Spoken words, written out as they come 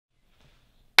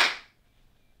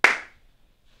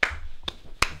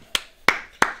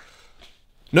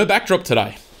No backdrop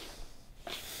today.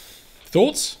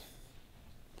 Thoughts?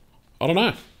 I don't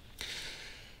know.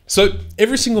 So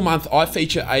every single month I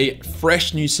feature a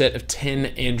fresh new set of 10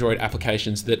 Android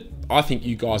applications that I think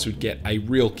you guys would get a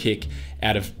real kick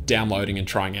out of downloading and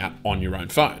trying out on your own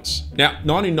phones. Now,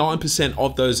 99%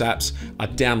 of those apps are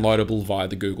downloadable via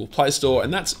the Google Play Store,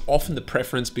 and that's often the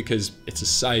preference because it's a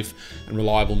safe and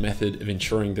reliable method of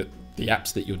ensuring that the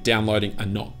apps that you're downloading are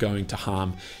not going to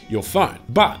harm your phone.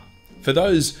 But for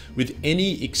those with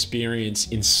any experience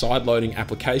in sideloading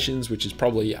applications, which is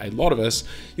probably a lot of us,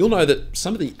 you'll know that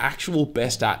some of the actual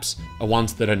best apps are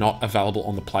ones that are not available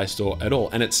on the Play Store at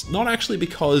all. And it's not actually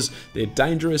because they're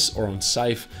dangerous or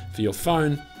unsafe for your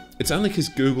phone. It's only because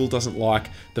Google doesn't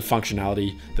like the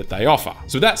functionality that they offer.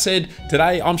 So with that said,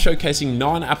 today I'm showcasing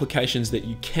 9 applications that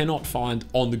you cannot find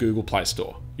on the Google Play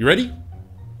Store. You ready?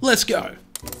 Let's go.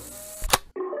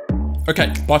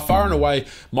 Okay, by far and away,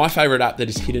 my favorite app that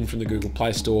is hidden from the Google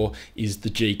Play Store is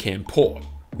the Gcam port.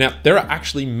 Now, there are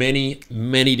actually many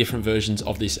different versions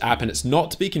of this app, and it's not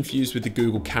to be confused with the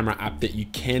Google Camera app that you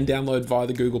can download via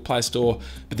the Google Play Store,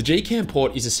 but the Gcam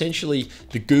port is essentially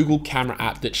the Google Camera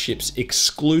app that ships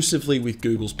exclusively with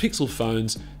Google's Pixel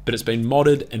phones, but it's been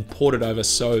modded and ported over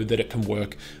so that it can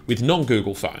work with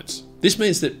non-Google phones. This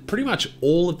means that pretty much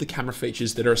all of the camera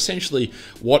features that are essentially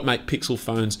what make Pixel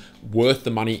phones worth the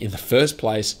money in the first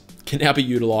place can now be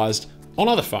utilized on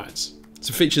other phones.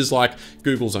 So features like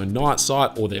Google's own night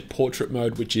sight or their portrait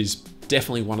mode, which is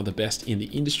definitely one of the best in the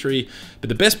industry. But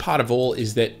the best part of all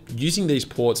is that using these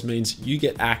ports means you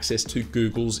get access to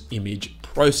Google's image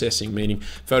processing, meaning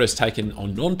photos taken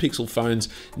on non-Pixel phones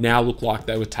now look like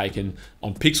they were taken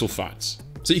on Pixel phones.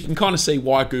 So you can kind of see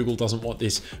why Google doesn't want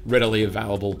this readily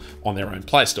available on their own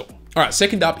Play Store. All right,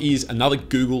 second up is another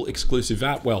Google exclusive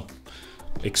app. Well,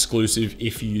 exclusive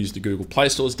if you use the Google Play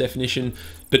Store's definition,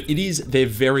 but it is their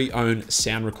very own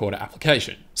sound recorder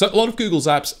application. So a lot of Google's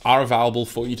apps are available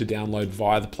for you to download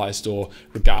via the Play Store,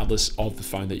 regardless of the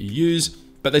phone that you use,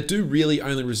 but they do really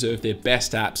only reserve their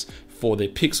best apps for their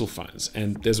Pixel phones.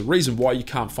 And there's a reason why you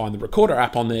can't find the recorder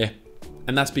app on there,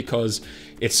 and that's because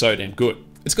it's so damn good.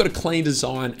 It's got a clean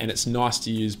design and it's nice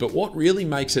to use, but what really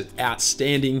makes it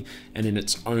outstanding and in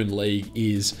its own league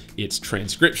is its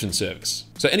transcription service.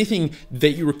 So anything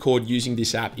that you record using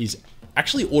this app is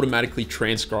actually automatically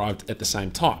transcribed at the same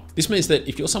time. This means that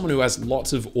if you're someone who has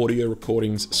lots of audio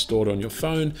recordings stored on your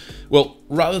phone, well,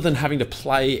 rather than having to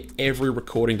play every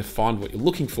recording to find what you're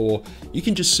looking for, you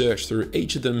can just search through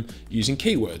each of them using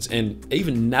keywords and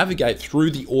even navigate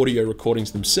through the audio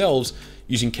recordings themselves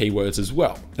using keywords as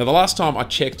well. Now, the last time I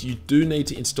checked, you do need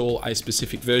to install a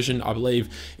specific version. I believe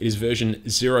it is version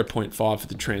 0.5 for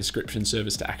the transcription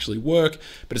service to actually work,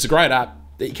 but it's a great app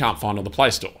that you can't find on the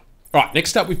Play Store. All right,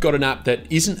 next up, we've got an app that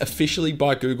isn't officially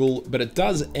by Google, but it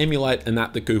does emulate an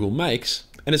app that Google makes,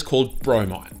 and it's called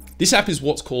Bromine. This app is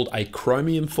what's called a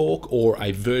Chromium fork or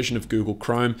a version of Google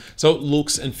Chrome, so it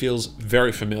looks and feels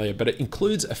very familiar, but it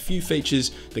includes a few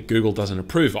features that Google doesn't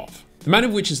approve of. The main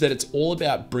of which is that it's all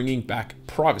about bringing back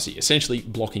privacy, essentially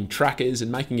blocking trackers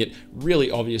and making it really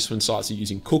obvious when sites are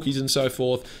using cookies and so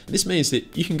forth. And this means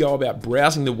that you can go about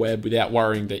browsing the web without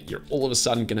worrying that you're all of a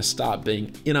sudden going to start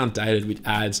being inundated with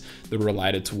ads that are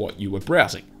related to what you were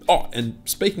browsing. Oh, and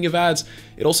speaking of ads,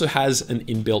 it also has an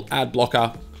inbuilt ad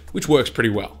blocker, which works pretty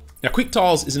well. Now,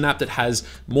 QuickTiles is an app that has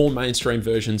more mainstream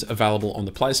versions available on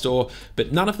the Play Store,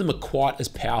 but none of them are quite as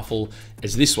powerful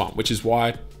as this one, which is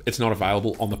why it's not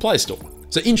available on the Play Store.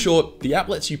 So in short, the app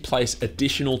lets you place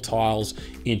additional tiles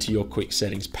into your quick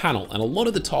settings panel, and a lot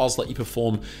of the tiles let you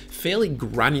perform fairly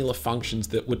granular functions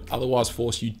that would otherwise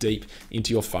force you deep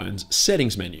into your phone's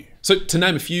settings menu. So to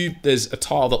name a few, there's a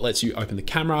tile that lets you open the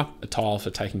camera, a tile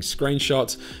for taking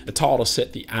screenshots, a tile to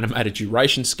set the animated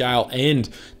duration scale and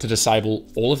to disable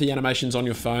all of the animations on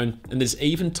your phone, and there's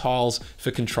even tiles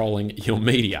for controlling your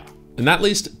media. And that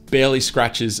list barely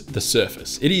scratches the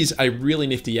surface. It is a really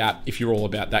nifty app if you're all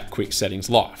about that quick settings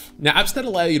life. Now, apps that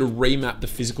allow you to remap the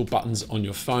physical buttons on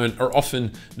your phone are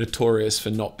often notorious for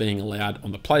not being allowed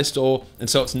on the Play Store, and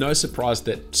so it's no surprise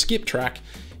that Skip Track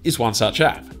is one such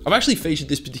app. I've actually featured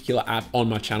this particular app on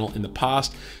my channel in the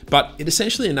past, but it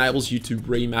essentially enables you to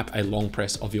remap a long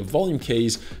press of your volume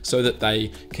keys so that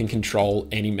they can control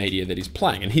any media that is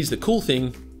playing. And here's the cool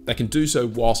thing, they can do so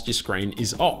whilst your screen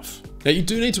is off. Now, you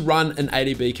do need to run an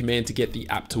ADB command to get the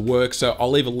app to work, so I'll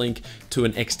leave a link to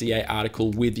an XDA article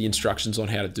with the instructions on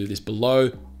how to do this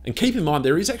below. And keep in mind,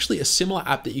 there is actually a similar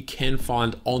app that you can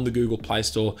find on the Google Play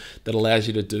Store that allows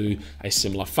you to do a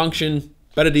similar function,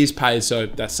 but it is paid, so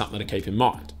that's something to keep in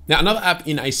mind. Now, another app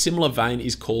in a similar vein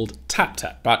is called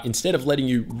TapTap, but instead of letting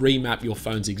you remap your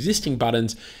phone's existing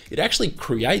buttons, it actually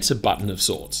creates a button of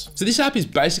sorts. So this app is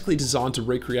basically designed to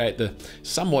recreate the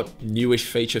somewhat newish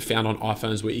feature found on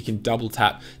iPhones where you can double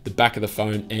tap the back of the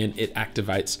phone and it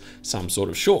activates some sort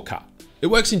of shortcut. It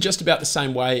works in just about the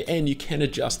same way, and you can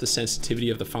adjust the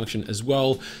sensitivity of the function as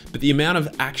well, but the amount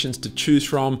of actions to choose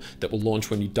from that will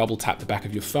launch when you double tap the back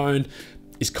of your phone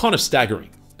is kind of staggering.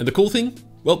 And the cool thing?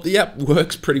 Well, the app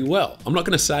works pretty well. I'm not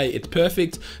going to say it's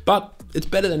perfect, but it's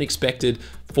better than expected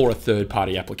for a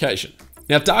third-party application.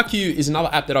 Now, DarkU is another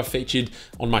app that I've featured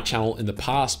on my channel in the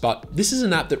past, but this is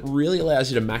an app that really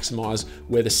allows you to maximize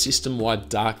where the system-wide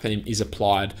dark theme is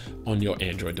applied on your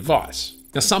Android device.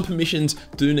 Now, some permissions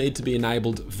do need to be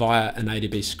enabled via an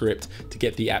ADB script to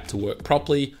get the app to work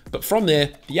properly, but from there,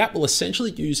 the app will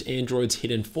essentially use Android's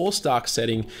hidden force dark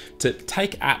setting to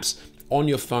take apps on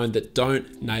your phone that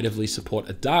don't natively support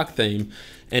a dark theme,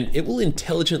 and it will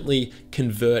intelligently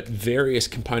convert various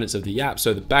components of the app,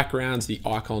 so the backgrounds, the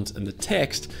icons, and the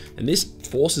text, and this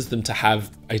forces them to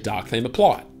have a dark theme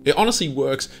applied. It honestly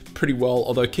works pretty well,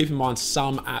 although keep in mind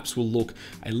some apps will look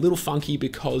a little funky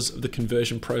because of the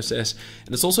conversion process.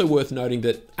 And it's also worth noting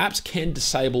that apps can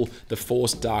disable the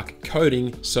force dark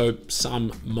coding, so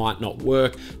some might not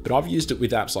work, but I've used it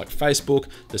with apps like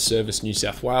Facebook, the Service New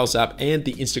South Wales app, and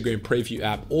the Instagram Preview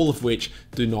app, all of which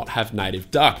do not have native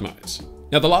dark modes.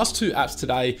 Now, the last two apps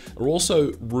today are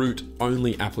also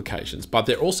root-only applications, but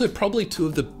they're also probably two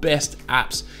of the best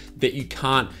apps that you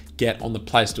can't get on the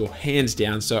Play Store, hands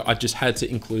down, so I just had to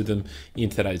include them in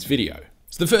today's video.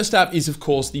 So the first app is, of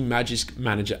course, the Magisk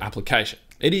Manager application.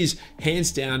 It is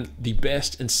hands down the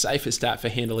best and safest app for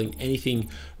handling anything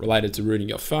related to rooting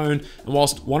your phone. And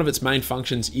whilst one of its main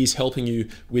functions is helping you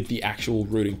with the actual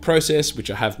rooting process,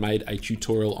 which I have made a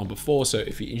tutorial on before, so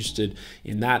if you're interested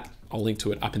in that, I'll link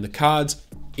to it up in the cards.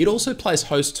 It also plays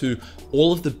host to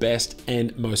all of the best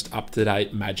and most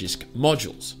up-to-date Magisk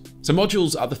modules. So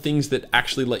modules are the things that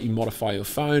actually let you modify your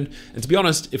phone. And to be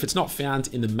honest, if it's not found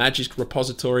in the Magisk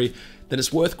repository, then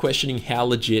it's worth questioning how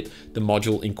legit the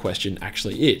module in question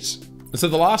actually is. And so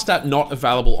the last app not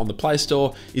available on the Play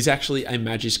Store is actually a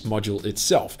Magisk module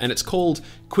itself, and it's called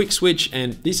Quick Switch,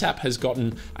 and this app has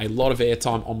gotten a lot of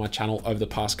airtime on my channel over the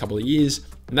past couple of years,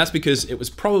 and that's because it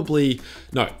was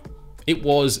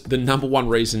the number one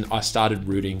reason I started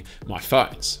rooting my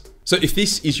phones. So if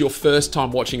this is your first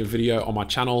time watching a video on my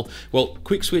channel, well,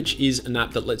 Quick Switch is an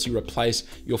app that lets you replace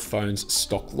your phone's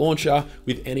stock launcher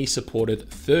with any supported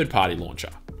third-party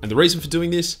launcher. And the reason for doing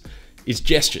this is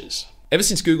gestures. Ever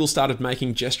since Google started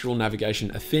making gestural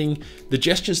navigation a thing, the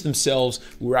gestures themselves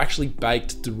were actually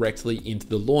baked directly into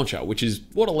the launcher, which is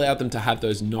what allowed them to have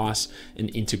those nice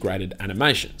and integrated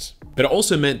animations. But it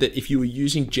also meant that if you were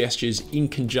using gestures in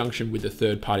conjunction with a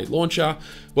third-party launcher,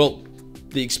 well,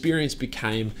 the experience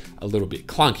became a little bit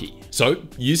clunky. So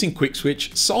using Quick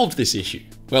Switch solved this issue.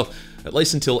 Well, at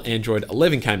least until Android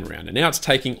 11 came around, and now it's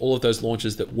taking all of those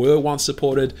launchers that were once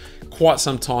supported quite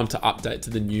some time to update to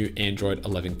the new Android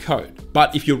 11 code.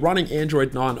 But if you're running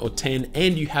Android 9 or 10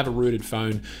 and you have a rooted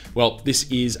phone, well, this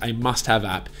is a must-have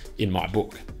app in my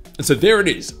book. And so there it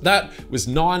is. That was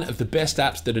 9 of the best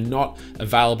apps that are not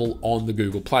available on the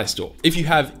Google Play Store. If you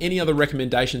have any other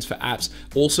recommendations for apps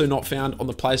also not found on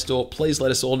the Play Store, please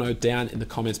let us all know down in the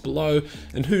comments below.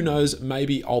 And who knows,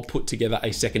 maybe I'll put together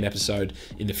a second episode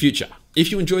in the future. If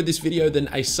you enjoyed this video, then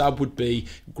a sub would be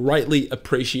greatly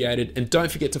appreciated. And don't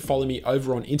forget to follow me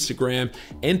over on Instagram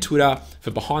and Twitter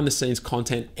for behind the scenes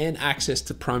content and access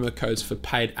to promo codes for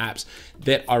paid apps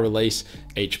that I release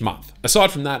each month.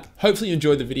 Aside from that, hopefully you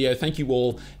enjoyed the video. Thank you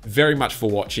all very much for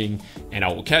watching, and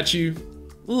I will catch you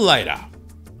later.